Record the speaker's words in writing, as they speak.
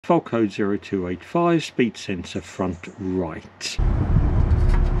Fault code 0285, speed sensor front right.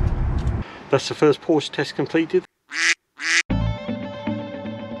 That's the first Porsche test completed.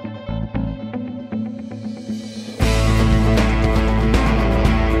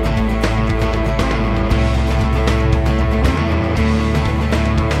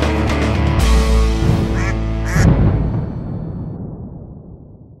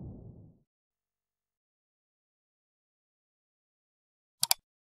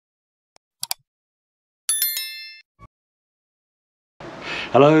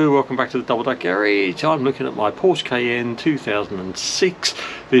 Hello, welcome back to the Double Duck Garage. I'm looking at my Porsche Cayenne 2006.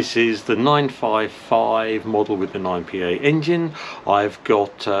 This is the 955 model with the 9PA engine. I've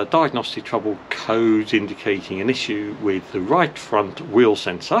got diagnostic trouble codes indicating an issue with the right front wheel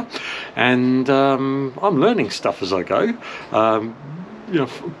sensor, and I'm learning stuff as I go. You know,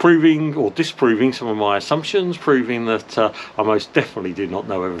 proving or disproving some of my assumptions, proving that I most definitely do not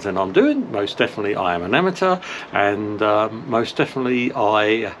know everything I'm doing. Most definitely I am an amateur, and most definitely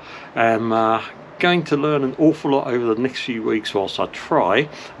I am going to learn an awful lot over the next few weeks whilst I try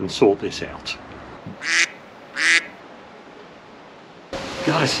and sort this out.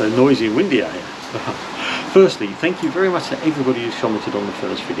 God, it's so noisy and windy out here. Firstly, thank you very much to everybody who's commented on the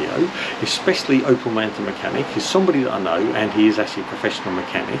first video, especially Opal Mountain Mechanic. He's somebody that I know, and he is actually a professional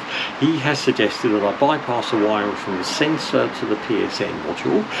mechanic. He has suggested that I bypass the wiring from the sensor to the PSM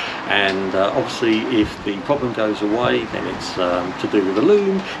module, and obviously if the problem goes away, then it's to do with the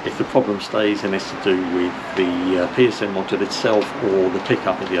Loom. If the problem stays, then it's to do with the PSM module itself or the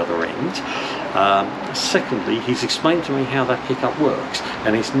pickup at the other end. Secondly, he's explained to me how that pickup works,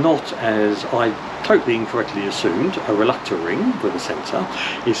 and it's not, as I totally incorrectly assumed, a reluctor ring with a sensor.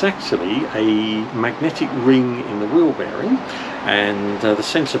 It's actually a magnetic ring in the wheel bearing, and the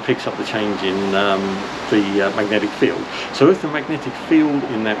sensor picks up the change in the magnetic field. So if the magnetic field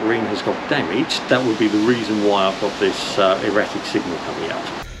in that ring has got damaged, that would be the reason why I've got this erratic signal coming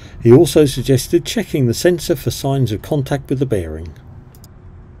out. He also suggested checking the sensor for signs of contact with the bearing.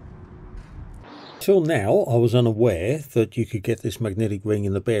 Till now I was unaware that you could get this magnetic ring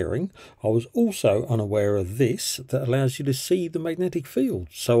in the bearing. I was also unaware of this that allows you to see the magnetic field,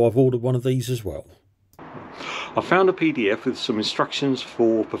 so I've ordered one of these as well. I found a PDF with some instructions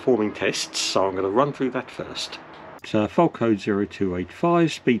for performing tests, so I'm going to run through that first. Fault code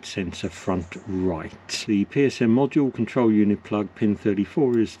 0285, speed sensor front right. The PSM module control unit plug, pin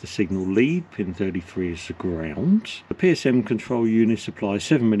 34 is the signal lead, pin 33 is the ground. The PSM control unit supplies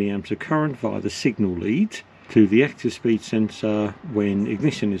 7 mA of current via the signal lead to the active speed sensor when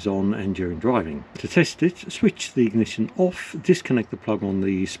ignition is on and during driving. To test it, switch the ignition off, disconnect the plug on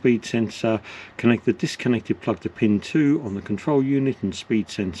the speed sensor, connect the disconnected plug to pin 2 on the control unit and speed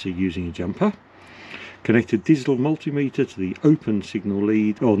sensor using a jumper. Connect a digital multimeter to the open signal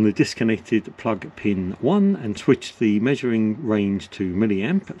lead on the disconnected plug pin 1 and switch the measuring range to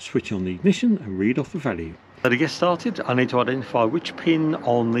milliamp, switch on the ignition and read off the value. So to get started, I need to identify which pin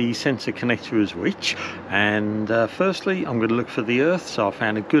on the sensor connector is which, and firstly I'm going to look for the earth. So I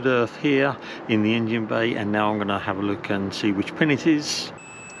found a good earth here in the engine bay, and now I'm going to have a look and see which pin it is.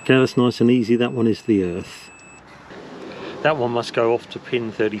 Okay, that's nice and easy. That one is the earth. That one must go off to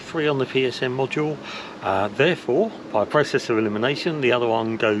pin 33 on the PSM module. Therefore, by process of elimination, the other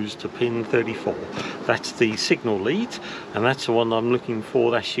one goes to pin 34. That's the signal lead, and that's the one I'm looking for.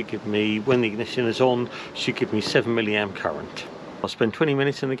 That should give me, when the ignition is on, should give me 7 mA current. I spent 20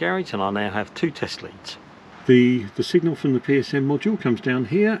 minutes in the garage and I now have 2 test leads. The signal from the PSM module comes down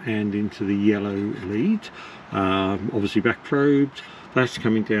here and into the yellow lead, obviously back probed. That's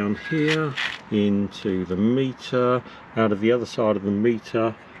coming down here into the meter, out of the other side of the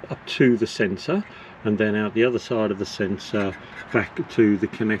meter up to the sensor, and then out the other side of the sensor back to the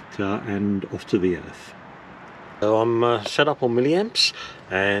connector and off to the earth. So I'm set up on milliamps,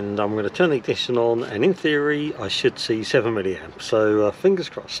 and I'm going to turn the ignition on, and in theory I should see 7 milliamps, so fingers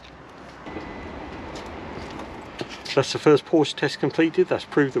crossed. That's the first Porsche test completed. That's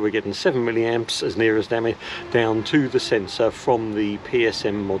proved that we're getting 7 milliamps as near as down to the sensor from the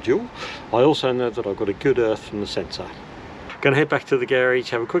PSM module. I also know that I've got a good earth from the sensor. Going to head back to the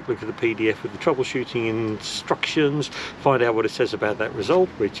garage, have a quick look at the PDF with the troubleshooting instructions, find out what it says about that result,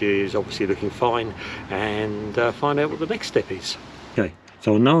 which is obviously looking fine, and find out what the next step is. Okay,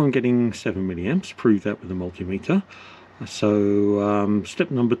 so I know I'm getting 7 milliamps, prove that with the multimeter. So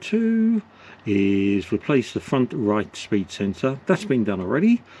step number 2 is replace the front right speed sensor. That's been done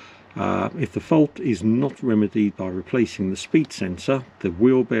already. If the fault is not remedied by replacing the speed sensor, the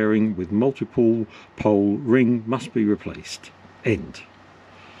wheel bearing with multiple pole ring must be replaced. End.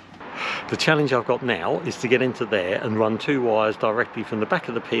 The challenge I've got now is to get into there and run 2 wires directly from the back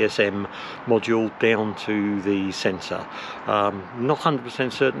of the PSM module down to the sensor. Not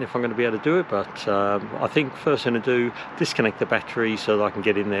 100% certain if I'm going to be able to do it, but I think first thing to do, disconnect the battery so that I can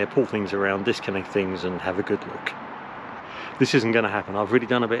get in there, pull things around, disconnect things and have a good look. This isn't going to happen. I've really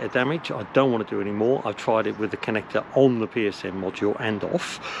done a bit of damage. I don't want to do any more. I've tried it with the connector on the PSM module and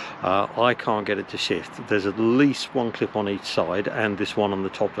off. I can't get it to shift. There's at least 1 clip on each side and this one on the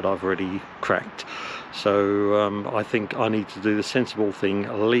top that I've already cracked. So I think I need to do the sensible thing,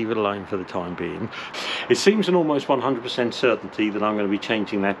 leave it alone for the time being. It seems an almost 100% certainty that I'm going to be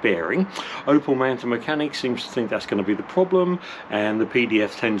changing that bearing. Opel Mountain Mechanics seems to think that's going to be the problem, and the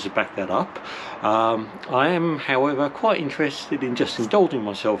PDF tends to back that up. I am, however, quite interested in just indulging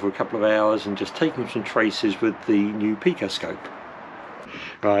myself for a couple of hours and just taking some traces with the new Pico scope.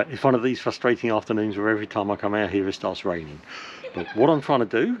 Right, it's one of these frustrating afternoons where every time I come out here it starts raining. But what I'm trying to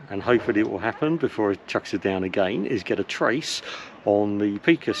do, and hopefully it will happen before it chucks it down again, is get a trace on the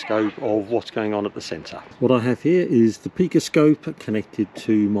Pico scope of what's going on at the centre. What I have here is the Pico scope connected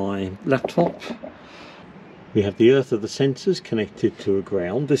to my laptop. We have the earth of the sensors connected to a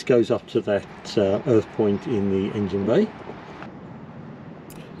ground. This goes up to that earth point in the engine bay.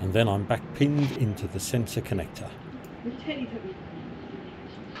 And then I'm back pinned into the sensor connector.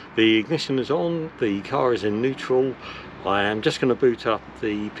 The ignition is on, the car is in neutral. I am just going to boot up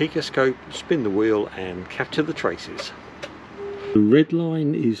the Pico scope, spin the wheel and capture the traces. The red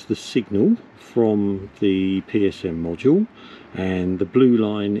line is the signal from the PSM module and the blue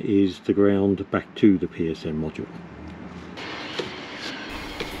line is the ground back to the PSM module.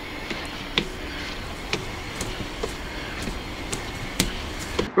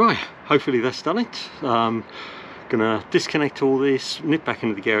 Right, hopefully that's done it. Gonna disconnect all this, nip back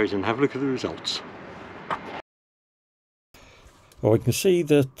into the garage and have a look at the results. Well, we can see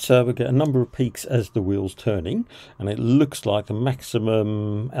that we get a number of peaks as the wheel's turning, and it looks like the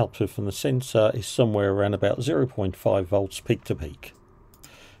maximum output from the sensor is somewhere around about 0.5 volts peak to peak.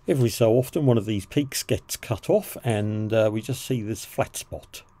 Every so often one of these peaks gets cut off and we just see this flat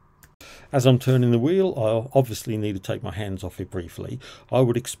spot. As I'm turning the wheel, I'll obviously need to take my hands off it briefly. I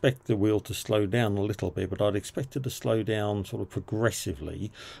would expect the wheel to slow down a little bit, but I'd expect it to slow down sort of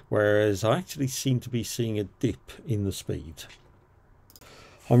progressively, whereas I actually seem to be seeing a dip in the speed.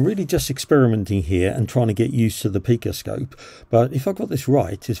 I'm really just experimenting here and trying to get used to the Pico scope, but if I got this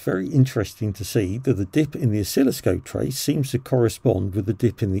right, it's very interesting to see that the dip in the oscilloscope trace seems to correspond with the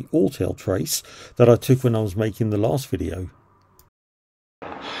dip in the Autel trace that I took when I was making the last video.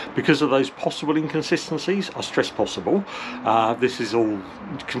 Because of those possible inconsistencies, I stress possible, this is all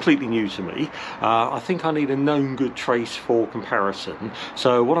completely new to me. I think I need a known good trace for comparison.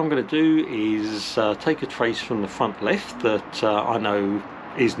 So what I'm going to do is take a trace from the front left that I know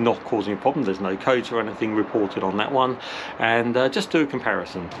is not causing a problem. There's no codes or anything reported on that one, and just do a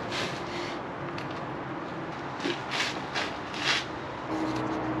comparison.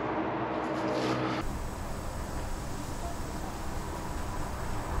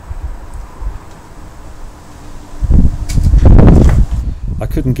 I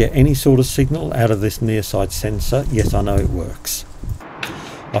couldn't get any sort of signal out of this near side sensor, yet I know it works.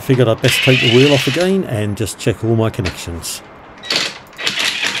 I figured I'd best take the wheel off again and just check all my connections.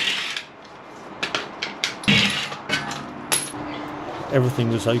 Everything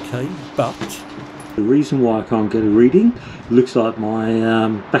was okay, but the reason why I can't get a reading, looks like my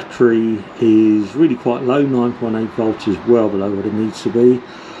battery is really quite low. 9.8 volts is well below what it needs to be.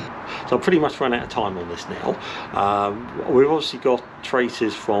 So I've pretty much run out of time on this now. We've obviously got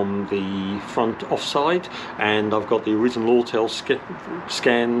traces from the front offside, and I've got the original Autel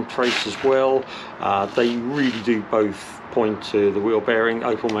scan trace as well. They really do both point to the wheel bearing.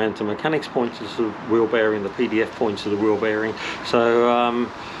 Opel Mountain Mechanics points to the wheel bearing, the PDF points to the wheel bearing. So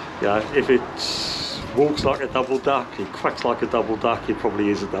yeah, if it walks like a double duck, it quacks like a double duck, it probably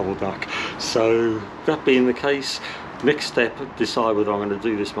is a double duck. So that being the case, next step, decide whether I'm going to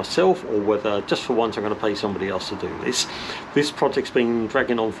do this myself or whether just for once I'm going to pay somebody else to do this. This project's been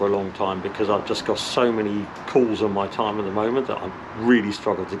dragging on for a long time because I've just got so many calls on my time at the moment that I really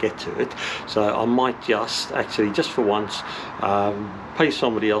struggle to get to it. So I might just actually, just for once, pay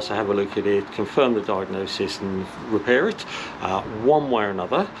somebody else to have a look at it, confirm the diagnosis and repair it. One way or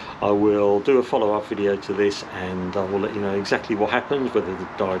another, I will do a follow-up video to this and I will let you know exactly what happens, whether the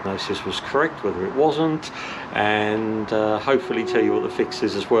diagnosis was correct, whether it wasn't, and hopefully tell you what the fix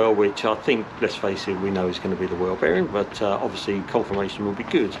is as well, which I think, let's face it, we know is going to be the wheel bearing, but obviously confirmation will be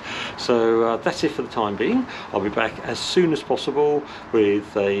good. So that's it for the time being. I'll be back as soon as possible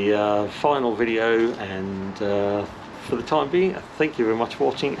with a final video and for the time being, thank you very much for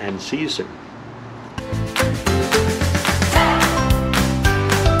watching and see you soon.